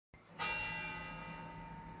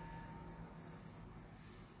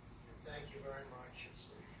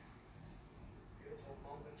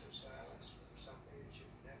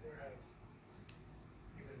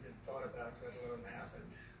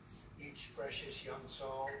each precious young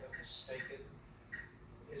soul that was taken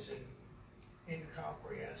is an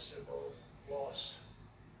incomprehensible loss,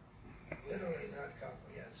 literally not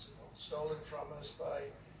comprehensible, stolen from us by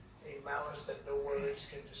a malice that no words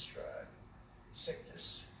can describe.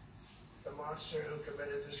 Sickness. The monster who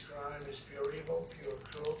committed this crime is pure evil, pure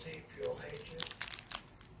cruelty, pure hatred,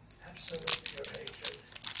 absolute pure hatred.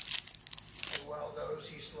 And while those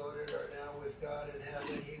he slaughtered are now with God in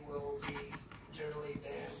heaven, he will be eternally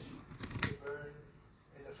damned to burn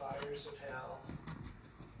in the fires of hell.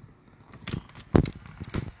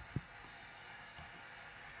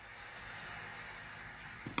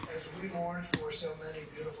 As we mourn for so many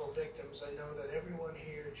beautiful victims, I know that everyone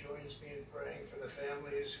here joins me in praying for the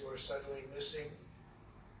families who are suddenly missing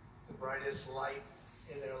the brightest light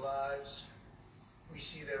in their lives. We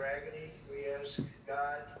see their agony. We ask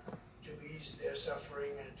God to ease their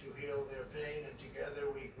suffering and to heal their pain, and together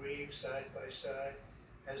we grieve side by side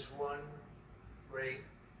as one great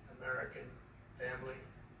American family.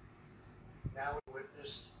 Now we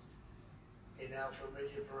witnessed a now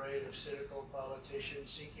familiar parade of cynical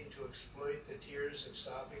politicians seeking to exploit the tears of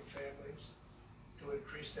sobbing families to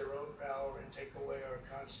increase their own power and take away our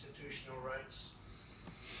constitutional rights.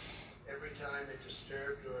 Every time a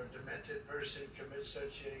disturbed or demented person commits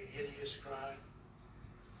such a hideous crime,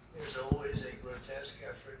 there's always a grotesque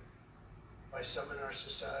effort by some in our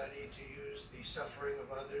society to use the suffering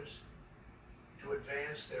of others to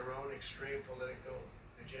advance their own extreme political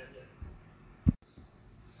agenda.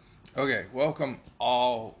 Okay, welcome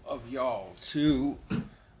all of y'all to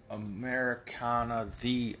Americana,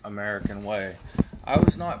 the American Way. I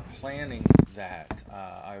was not planning that.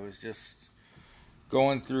 I was just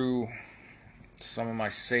going through some of my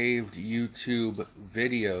saved YouTube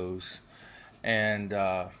videos, and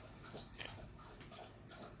on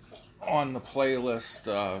the playlist,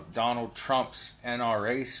 Donald Trump's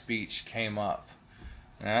NRA speech came up.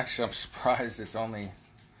 And actually, I'm surprised it's only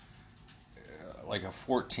like a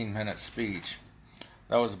 14-minute speech.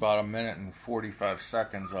 That was about a minute and 45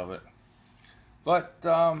 seconds of it. But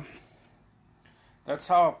that's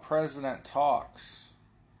how a president talks.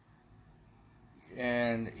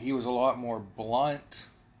 And he was a lot more blunt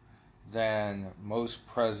than most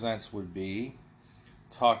presidents would be,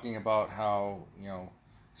 talking about how,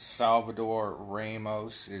 Salvador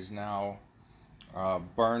Ramos is now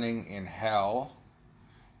burning in hell,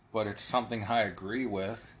 but it's something I agree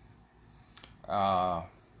with. And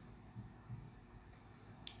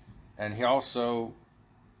he also,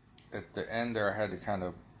 at the end there, I had to kind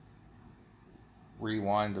of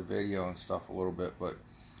rewind the video and stuff a little bit, but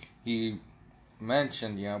he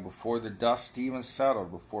mentioned, before the dust even settled,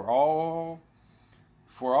 before all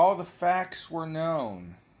the facts were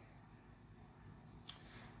known,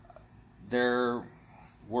 there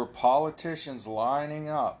were politicians lining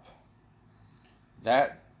up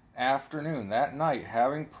that afternoon, that night,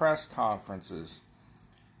 having press conferences,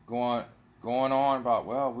 going on about,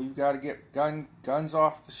 well, we've got to get guns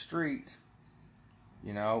off the street.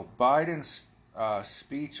 Biden's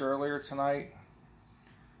speech earlier tonight,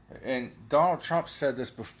 and Donald Trump said this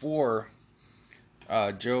before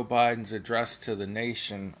Joe Biden's address to the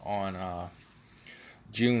nation on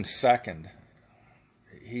June 2nd.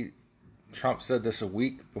 Trump said this a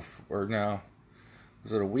week before, or no,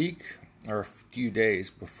 was it a week or a few days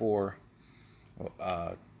before?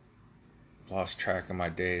 Lost track of my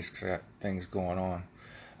days because I got things going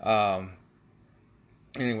on.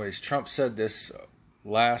 Anyways, Trump said this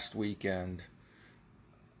last weekend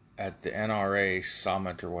at the NRA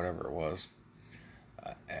summit or whatever it was.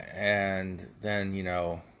 And then,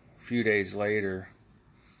 a few days later,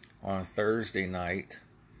 on a Thursday night,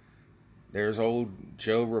 there's old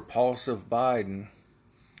Joe Repulsive Biden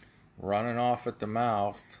running off at the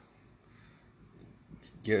mouth,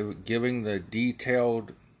 giving the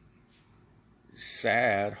detailed,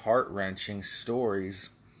 sad, heart-wrenching stories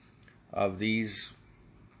of these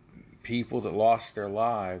people that lost their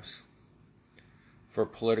lives for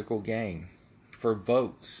political gain, for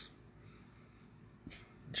votes.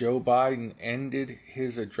 Joe Biden ended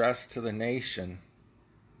his address to the nation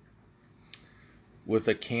with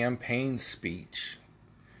a campaign speech,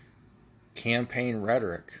 campaign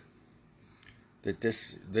rhetoric, that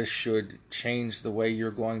this should change the way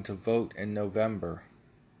you're going to vote in November.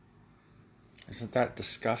 Isn't that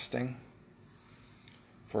disgusting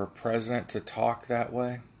for a president to talk that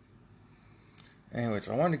way? Anyways,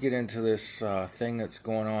 I wanted to get into this thing that's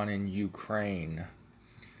going on in Ukraine.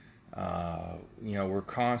 We're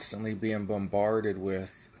constantly being bombarded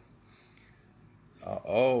with,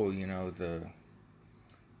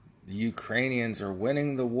 the Ukrainians are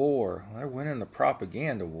winning the war. They're winning the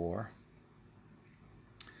propaganda war.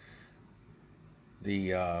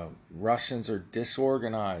 the Russians are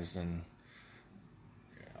disorganized, and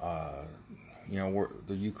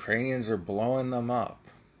the Ukrainians are blowing them up.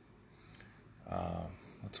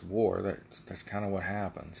 It's war. That's kind of what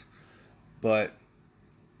happens. But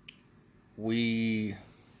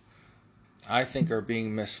I think, are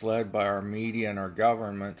being misled by our media and our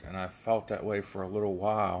government, and I felt that way for a little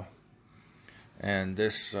while. And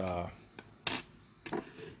this,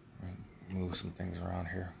 move some things around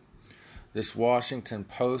here. This Washington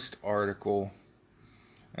Post article,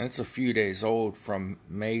 and it's a few days old, from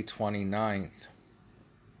May 29th.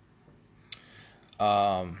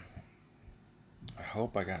 I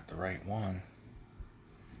hope I got the right one.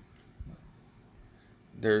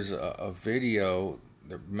 There's a video,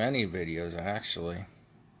 there are many videos actually,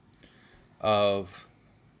 of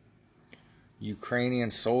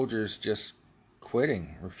Ukrainian soldiers just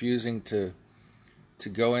quitting, refusing to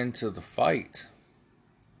go into the fight.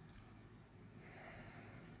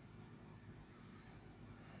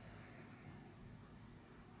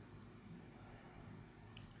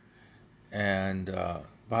 And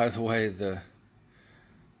by the way,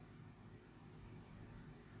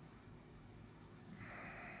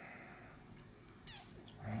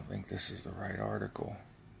 I don't think this is the right article,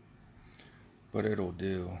 but it'll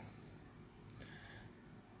do.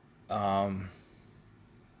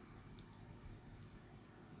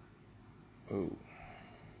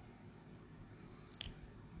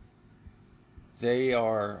 They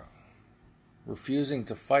are refusing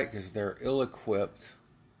to fight because they're ill-equipped.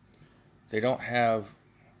 They don't have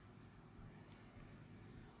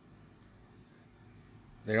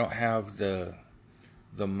the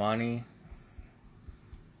money.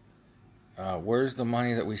 Where's the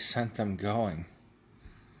money that we sent them going?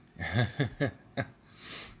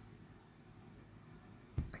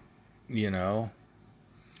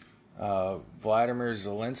 Vladimir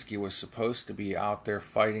Zelensky was supposed to be out there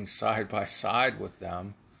fighting side by side with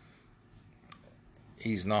them.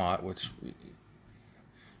 He's not, which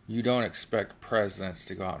you don't expect presidents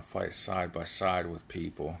to go out and fight side by side with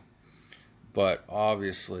people. But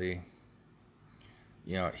obviously,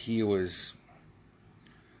 he was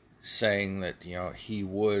saying that, he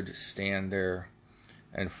would stand there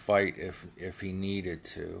and fight if he needed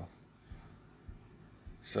to.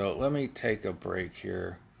 So let me take a break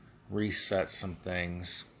here, reset some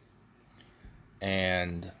things,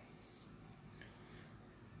 and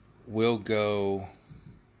we'll go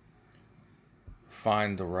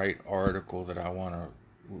find the right article that I want to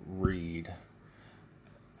read,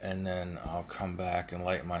 and then I'll come back and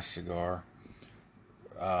light my cigar.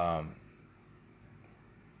 Find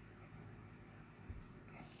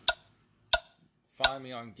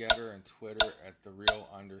me on Getter and Twitter at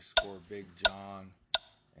 @thereal_Big John,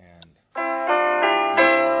 and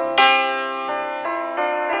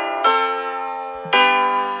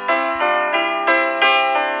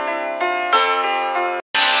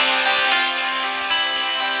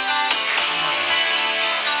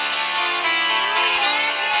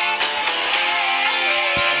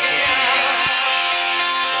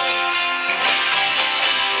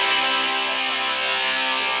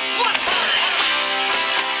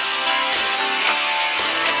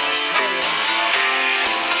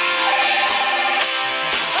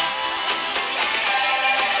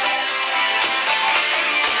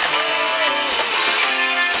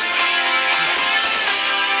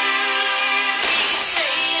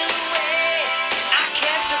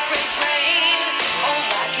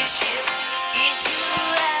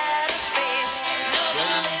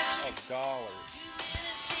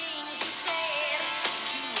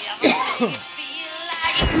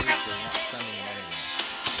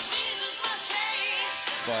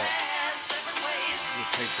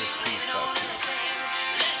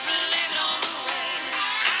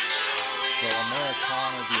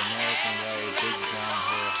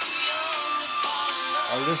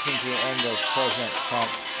listen to the end of President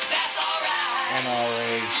Trump's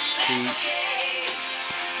NRA speech,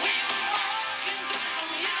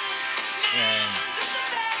 and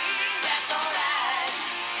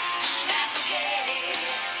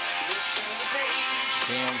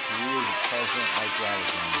Dan, for you as a president like that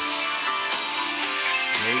again.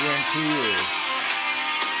 Maybe in 2 years.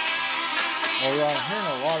 Although I'm hearing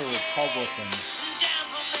a lot of Republicans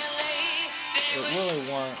that really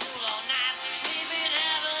want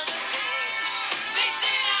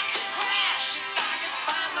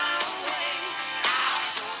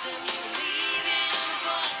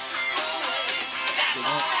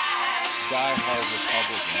die-hard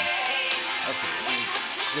Republicans.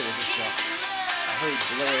 I heard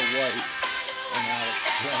Blair White and Alex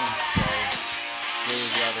Jones say they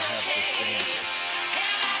would rather have DeSantis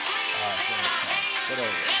than Trump. Instead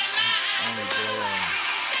of only blaring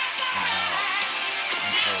an ad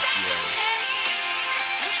until it's yours.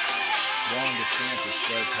 Ron DeSantis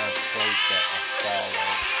does have quotes that I follow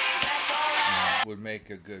and would make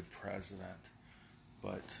a good president.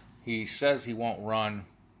 But he says he won't run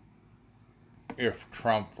if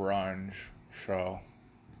Trump runs. So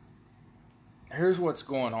here's what's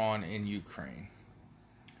going on in Ukraine.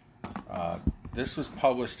 This was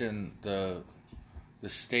published in the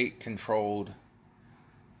state-controlled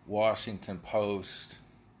Washington Post,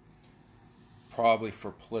 probably for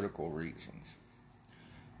political reasons.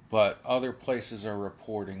 But other places are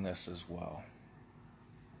reporting this as well.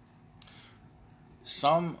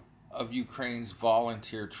 Some of Ukraine's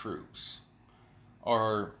volunteer troops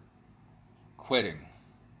are quitting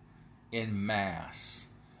in mass.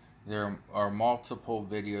 There are multiple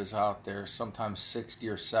videos out there, sometimes 60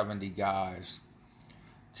 or 70 guys,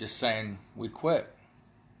 just saying, we quit.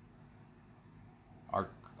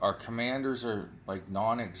 Our commanders are like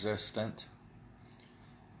non-existent.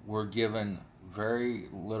 We're given very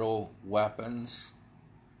little weapons,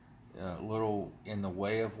 little in the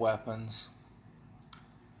way of weapons.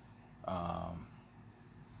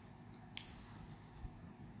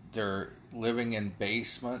 They're living in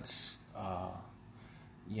basements,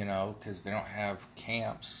 because they don't have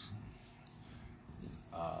camps.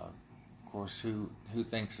 Of course, who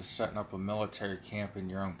thinks of setting up a military camp in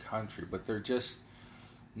your own country? But they're just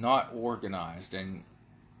not organized, and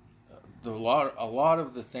a lot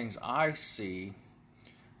of the things I see,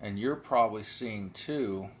 and you're probably seeing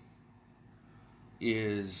too,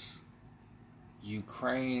 is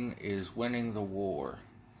Ukraine is winning the war.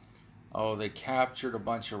 Oh, they captured a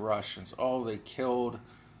bunch of Russians. Oh, they killed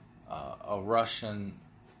a Russian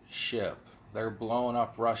ship. They're blowing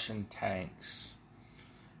up Russian tanks.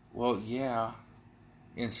 Well, yeah,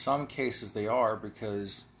 in some cases they are,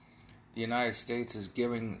 because the United States is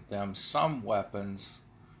giving them some weapons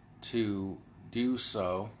to do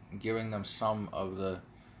so, giving them some of the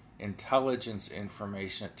intelligence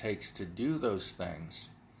information it takes to do those things.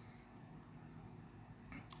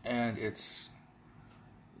 And it's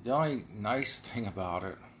the only nice thing about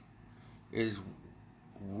it is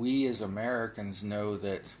we as Americans know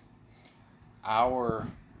that our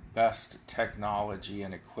best technology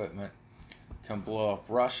and equipment can blow up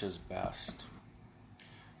Russia's best.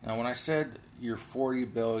 Now, when I said your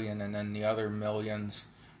 $40 billion and then the other millions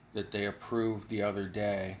that they approved the other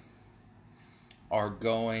day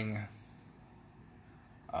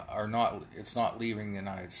it's not leaving the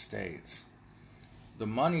United States. The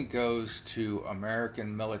money goes to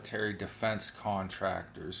American military defense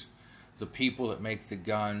contractors, the people that make the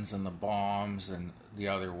guns and the bombs and the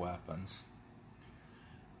other weapons.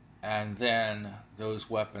 And then those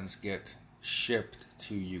weapons get shipped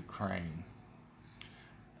to Ukraine.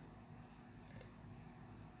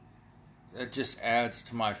 It just adds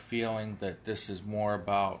to my feeling that this is more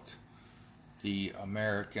about the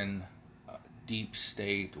American deep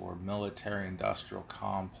state or military-industrial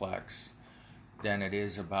complex than it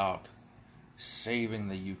is about saving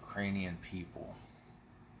the Ukrainian people.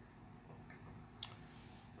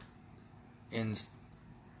 In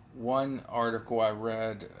one article I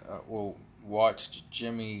read, watched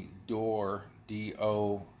Jimmy Dore,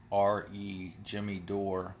 D-O-R-E, Jimmy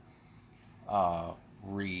Dore,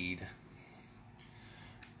 read.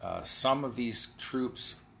 Some of these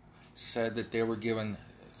troops said that they were given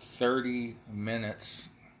 30 minutes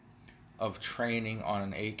of training on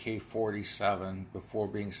an AK-47 before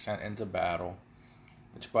being sent into battle,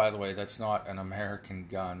 which, by the way, that's not an American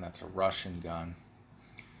gun, that's a Russian gun.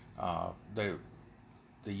 The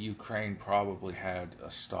Ukraine probably had a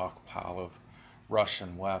stockpile of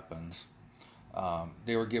Russian weapons.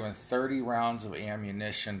 They were given 30 rounds of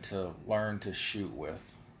ammunition to learn to shoot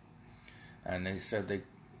with. And they said they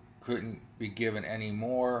couldn't be given any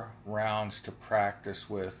more rounds to practice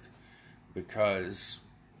with because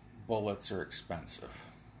bullets are expensive.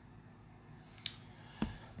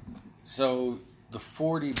 So the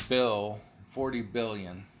 $40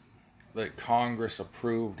 billion that Congress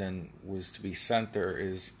approved and was to be sent there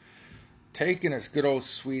is taking its good old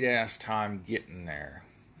sweet ass time getting there.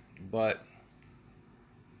 But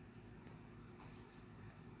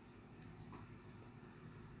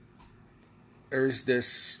there's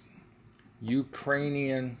this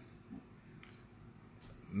Ukrainian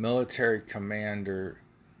military commander,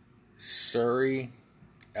 Serhiy,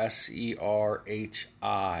 S-E-R-H-I,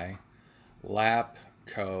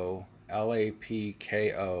 Lapko,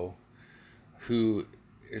 L-A-P-K-O, who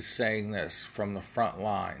is saying this from the front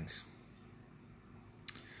lines.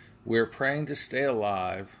 We're praying to stay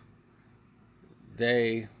alive.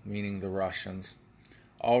 They, meaning the Russians,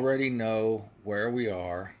 already know where we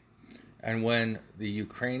are, and when the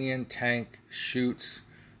Ukrainian tank shoots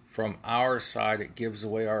from our side, it gives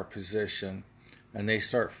away our position, and they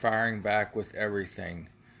start firing back with everything.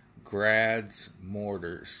 Grads,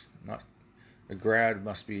 mortars. Not a grad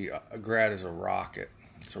is a rocket.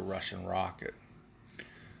 It's a Russian rocket.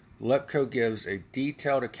 Lepko gives a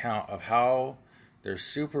detailed account of how their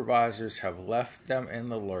supervisors have left them in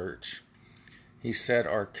the lurch. He said,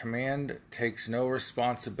 "Our command takes no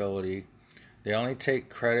responsibility. They only take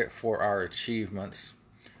credit for our achievements.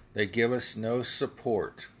 They give us no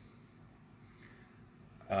support."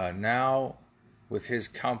 Now, with his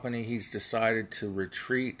company, he's decided to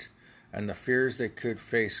retreat, and the fears they could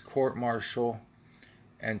face court-martial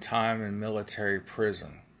and time in military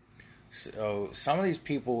prison. So some of these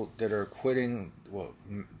people that are quitting, well,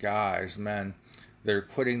 men, that are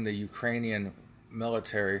quitting the Ukrainian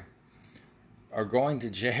military are going to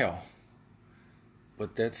jail.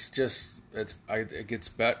 But that's just, it's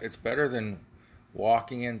better than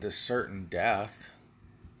walking into certain death.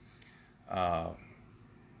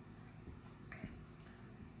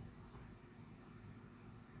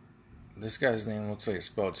 This guy's name looks like it's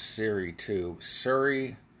spelled Siri too.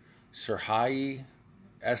 Serhiy, Serhiy,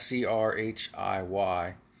 Serhiy,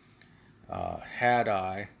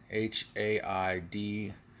 Hadai,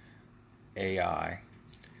 Haidai,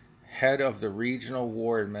 head of the Regional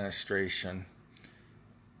War Administration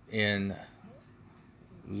in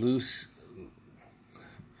Luhansk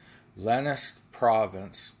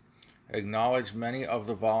Province, acknowledged many of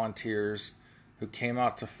the volunteers who came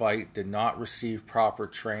out to fight did not receive proper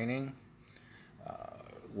training.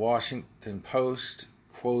 Washington Post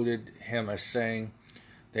quoted him as saying,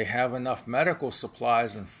 "They have enough medical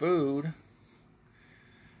supplies and food.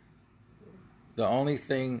 The only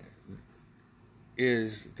thing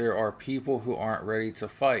is there are people who aren't ready to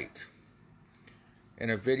fight." In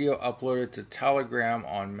a video uploaded to Telegram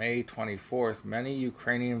on May 24th, many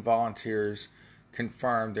Ukrainian volunteers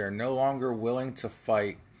confirmed they're no longer willing to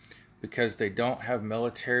fight because they don't have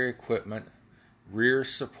military equipment, rear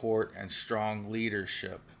support, and strong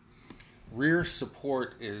leadership. Rear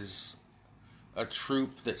support is a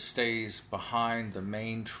troop that stays behind the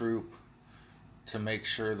main troop to make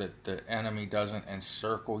sure that the enemy doesn't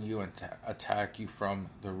encircle you and attack you from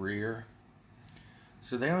the rear.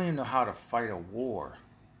 So they don't even know how to fight a war.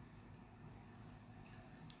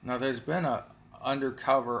 Now there's been an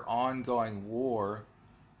undercover ongoing war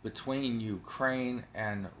between Ukraine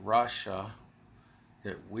and Russia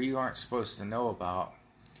that we aren't supposed to know about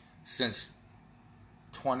since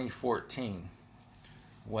 2014,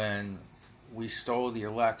 when we stole the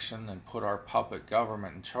election and put our puppet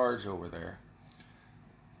government in charge over there.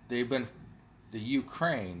 The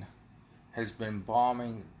Ukraine has been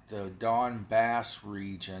bombing the Donbass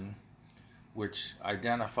region, which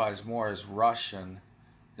identifies more as Russian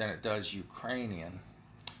than it does Ukrainian,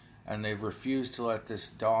 and they've refused to let this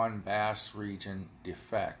Donbass region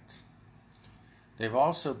defect. They've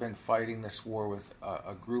also been fighting this war with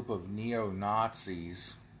a group of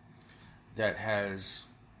neo-Nazis that has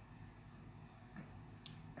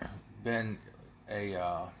been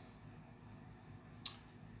a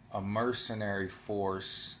mercenary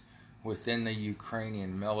force within the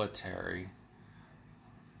Ukrainian military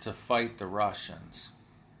to fight the Russians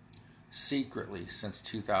secretly since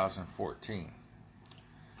 2014.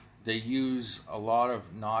 They use a lot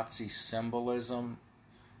of Nazi symbolism.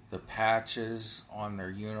 The patches on their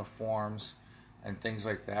uniforms and things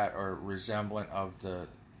like that are resemblant of the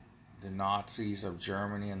Nazis of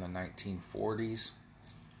Germany in the 1940s,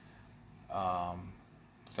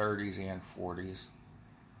 30s and 40s.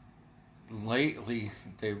 Lately,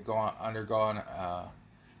 they've undergone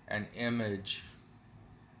an image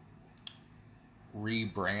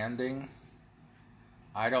rebranding.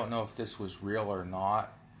 I don't know if this was real or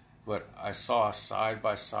not, but I saw a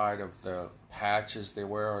side-by-side of the patches they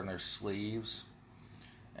wear on their sleeves,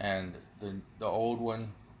 and the old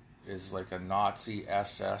one is like a Nazi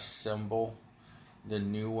SS symbol. The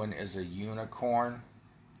new one is a unicorn.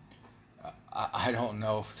 I don't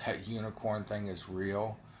know if that unicorn thing is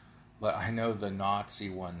real, but I know the Nazi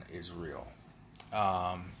one is real.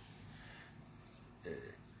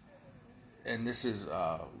 And this is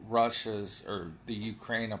the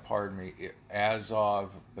Ukraine,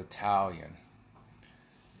 Azov Battalion.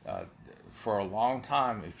 For a long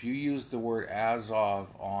time, if you used the word Azov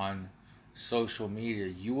on social media,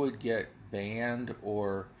 you would get banned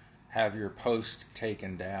or have your post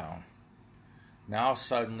taken down. Now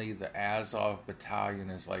suddenly the Azov Battalion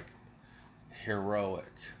is like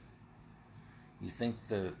heroic. You think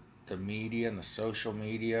the media and the social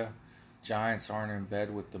media giants aren't in bed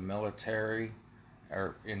with the military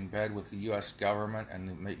are in bed with the U.S. government,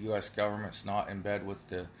 and the U.S. government's not in bed with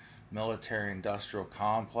the military-industrial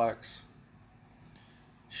complex?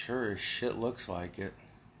 Sure as shit looks like it.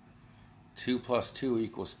 2 plus 2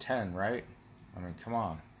 equals 10, right? I mean, come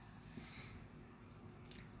on.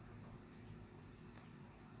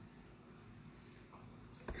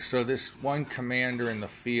 So this one commander in the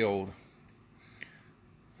field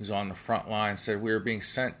who's on the front line said, "We are being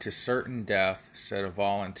sent to certain death," said a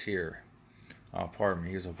volunteer. Oh, pardon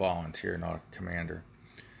me, he's a volunteer, not a commander.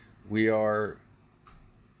 "We are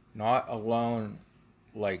not alone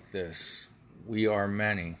like this. We are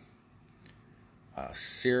many."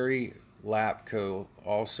 Siri Lapko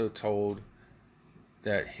also told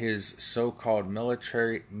that his so-called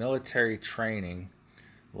military training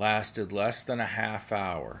lasted less than a half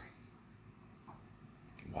hour.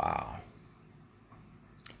 Wow.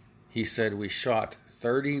 He said, "We shot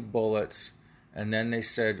 30 bullets, and then they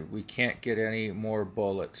said we can't get any more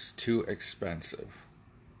bullets, too expensive."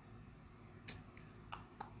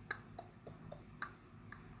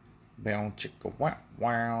 Bow chicka wow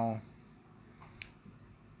wow.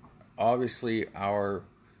 Obviously, our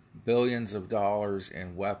billions of dollars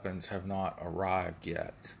in weapons have not arrived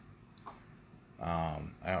yet. I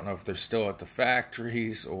don't know if they're still at the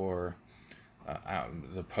factories or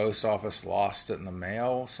the post office lost it in the mail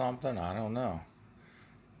or something. I don't know.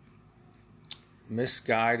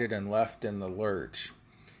 Misguided and left in the lurch.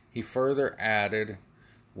 He further added,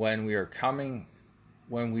 when we were coming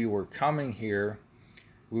here,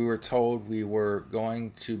 we were told we were going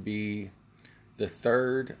to be the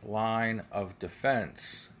third line of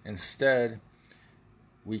defense. Instead,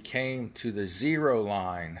 we came to the zero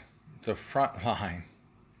line, the front line.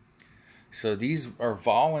 So these are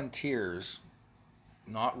volunteers,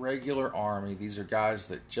 not regular army. These are guys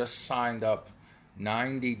that just signed up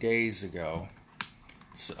 90 days ago.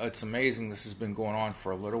 It's amazing this has been going on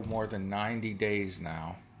for a little more than 90 days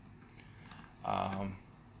now. I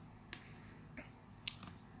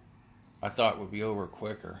thought it would be over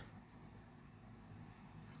quicker.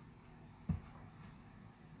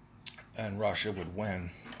 And Russia would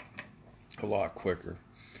win a lot quicker.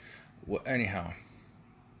 Well, anyhow.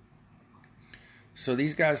 So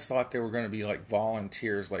these guys thought they were going to be like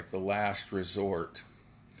volunteers, like the last resort,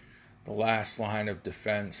 the last line of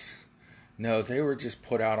defense. No, they were just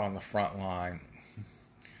put out on the front line.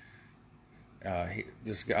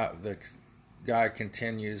 The guy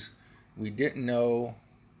continues, "We didn't know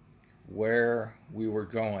where we were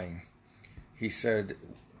going." He said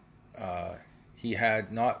he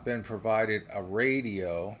had not been provided a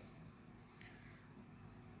radio.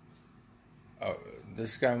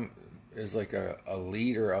 This guy is like a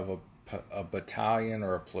leader of a battalion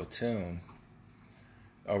or a platoon.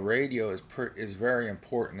 A radio is very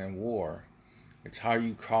important in war. It's how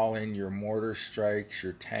you call in your mortar strikes,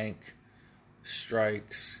 your tank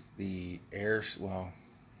strikes, the air. Well,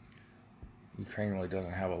 Ukraine really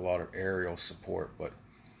doesn't have a lot of aerial support, but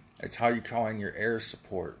it's how you call in your air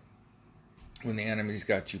support when the enemy's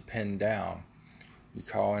got you pinned down. You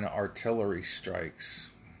call in artillery strikes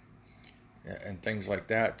and things like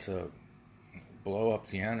that to blow up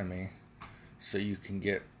the enemy so you can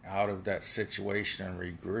get out of that situation and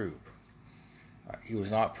regroup. He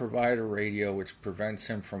was not provided a radio, which prevents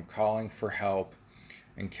him from calling for help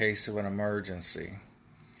in case of an emergency.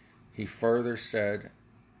 He further said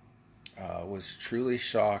was truly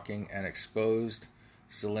shocking and exposed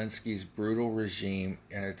Zelensky's brutal regime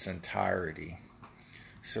in its entirety.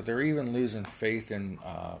 So they're even losing faith in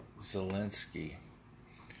Zelensky,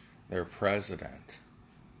 their president.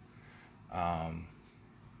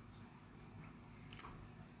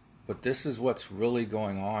 But this is what's really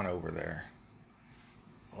going on over there.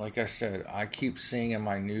 Like I said, I keep seeing in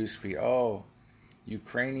my newsfeed,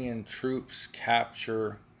 Ukrainian troops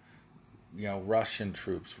capture, Russian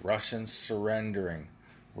troops, Russians surrendering,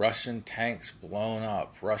 Russian tanks blown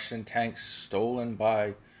up, Russian tanks stolen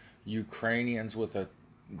by Ukrainians with a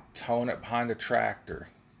towing it behind a tractor.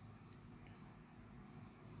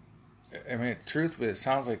 I mean, truthfully, it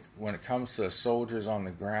sounds like when it comes to soldiers on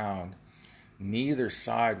the ground, neither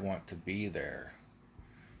side want to be there.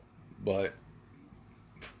 But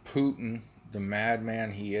Putin, the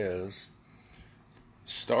madman he is,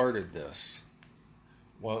 started this.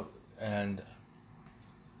 Well, and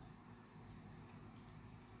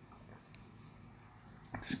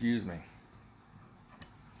excuse me,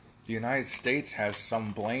 the United States has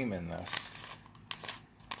some blame in this.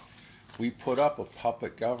 We put up a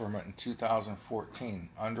puppet government in 2014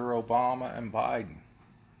 under Obama and Biden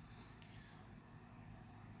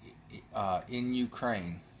in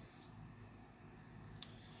Ukraine.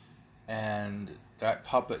 And that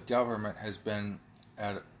puppet government has been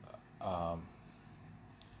at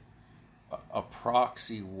a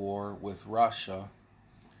proxy war with Russia,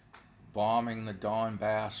 bombing the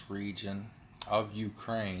Donbass region of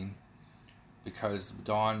Ukraine because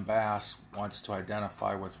Donbass wants to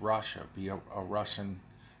identify with Russia, be a Russian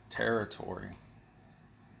territory.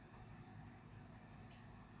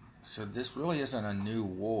 So this really isn't a new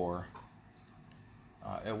war.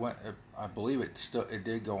 I believe it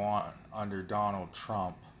did go on under Donald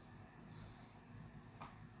Trump.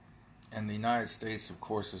 And the United States, of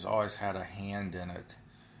course, has always had a hand in it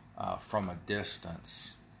from a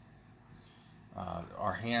distance.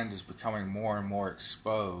 Our hand is becoming more and more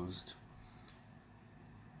exposed.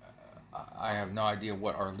 I have no idea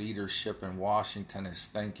what our leadership in Washington is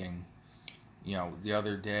thinking. You know, the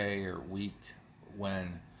other day or week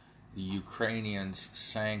when the Ukrainians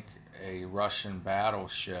sank a Russian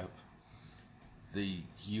battleship, the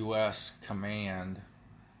U.S. command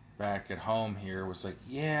back at home here was like,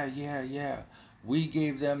 yeah, we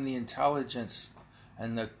gave them the intelligence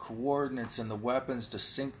and the coordinates and the weapons to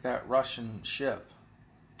sink that Russian ship.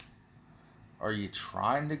 Are you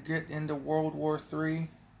trying to get into World War III?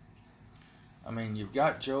 I mean, you've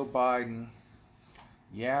got Joe Biden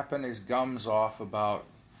yapping his gums off about,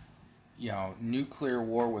 nuclear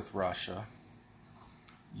war with Russia.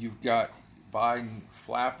 You've got Biden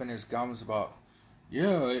flapping his gums about,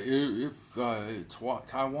 if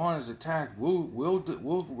Taiwan is attacked,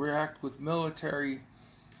 we'll react with military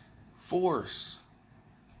force.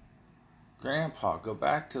 Grandpa, go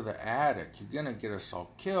back to the attic. You're gonna get us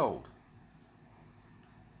all killed.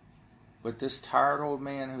 But this tired old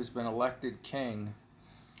man who's been elected king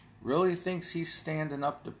really thinks he's standing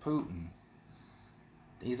up to Putin.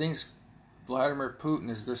 He thinks Vladimir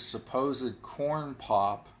Putin is this supposed corn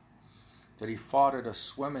pop that he fought at a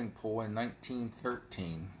swimming pool in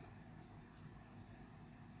 1913.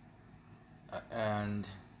 And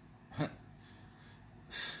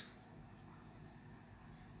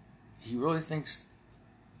he really thinks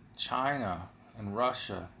China and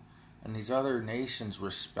Russia and these other nations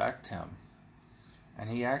respect him. And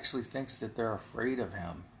he actually thinks that they're afraid of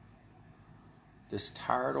him. This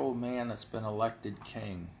tired old man that's been elected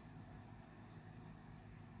king.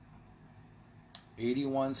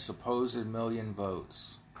 81 supposed million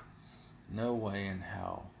votes. No way in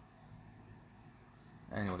hell.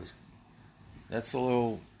 Anyways, that's a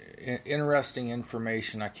little interesting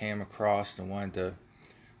information I came across and wanted to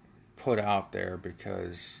put out there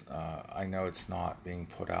because I know it's not being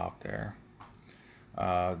put out there.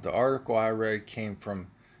 The article I read came from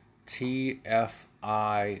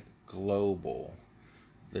TFI Global.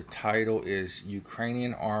 The title is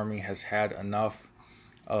Ukrainian Army Has Had Enough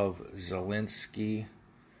of Zelensky.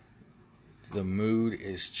 The mood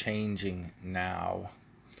is changing now.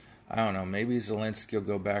 I don't know, maybe Zelensky will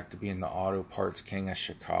go back to being the auto parts king of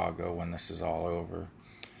Chicago when this is all over,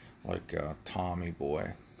 like Tommy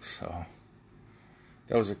Boy. So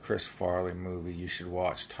that was a Chris Farley movie. You should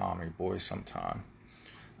watch Tommy Boy sometime.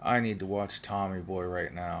 I need to watch Tommy Boy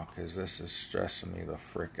right now because this is stressing me the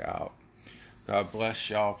frick out. God bless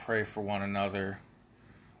y'all. Pray for one another.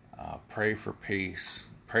 Pray for peace.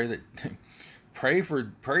 Pray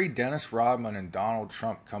Dennis Rodman and Donald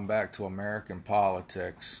Trump come back to American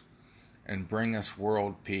politics and bring us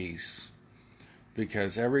world peace.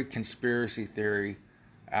 Because every conspiracy theory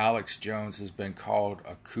Alex Jones has been called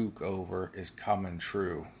a kook over is coming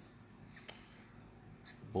true.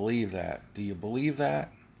 Believe that. Do you believe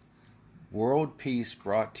that? World peace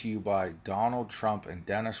brought to you by Donald Trump and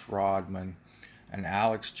Dennis Rodman, and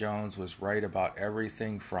Alex Jones was right about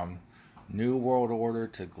everything from New World Order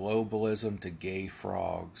to globalism to gay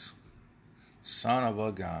frogs. Son of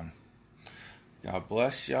a gun. God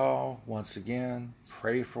bless y'all once again.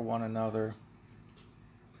 Pray for one another.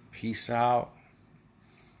 Peace out.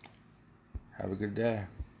 Have a good day.